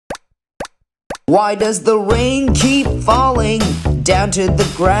Why does the rain keep falling down to the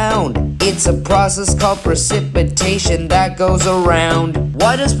ground? It's a process called precipitation that goes around.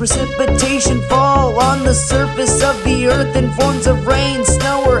 Why does precipitation fall on the surface of the earth in forms of rain,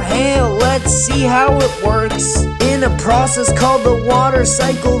 snow, or hail? Let's see how it works. In a process called the water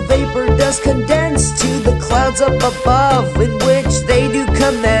cycle, vapor does condense to the clouds up above, in which they do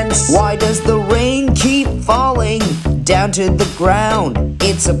commence. Why does the rain keep falling down to the ground?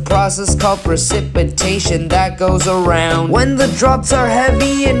 It's a process called precipitation that goes around. When the drops are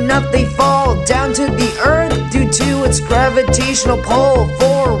heavy enough, they fall down to the earth due to its gravitational pull,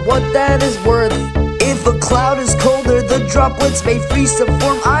 for what that is worth. If a cloud is colder, the droplets may freeze to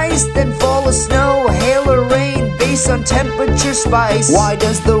form ice, then fall as snow, hail, or rain based on temperature spice. Why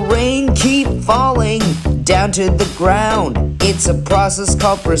does the rain keep falling down to the ground? It's a process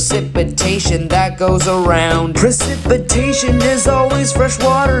called precipitation that goes around. Precipitation is always fresh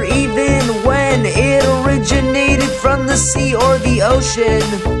water, even when it originated from the sea or the ocean.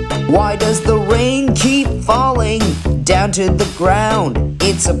 Why does the rain keep falling down to the ground?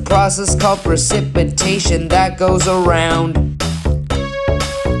 It's a process called precipitation that goes around.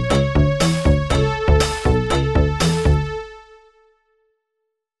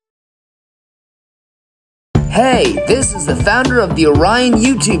 Hey, this is the founder of the Orion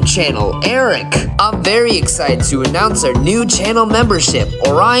YouTube channel, Eric. I'm very excited to announce our new channel membership,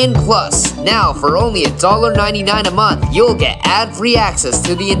 Orion Plus. Now, for only $1.99 a month, you'll get ad-free access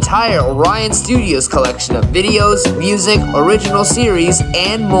to the entire Orion Studios collection of videos, music, original series,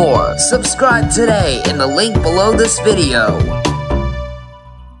 and more. Subscribe today in the link below this video.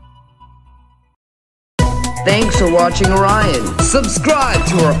 Thanks for watching Orion. Subscribe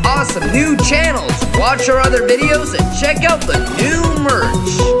to our awesome new channels, watch our other videos, and check out the new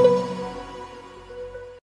merch.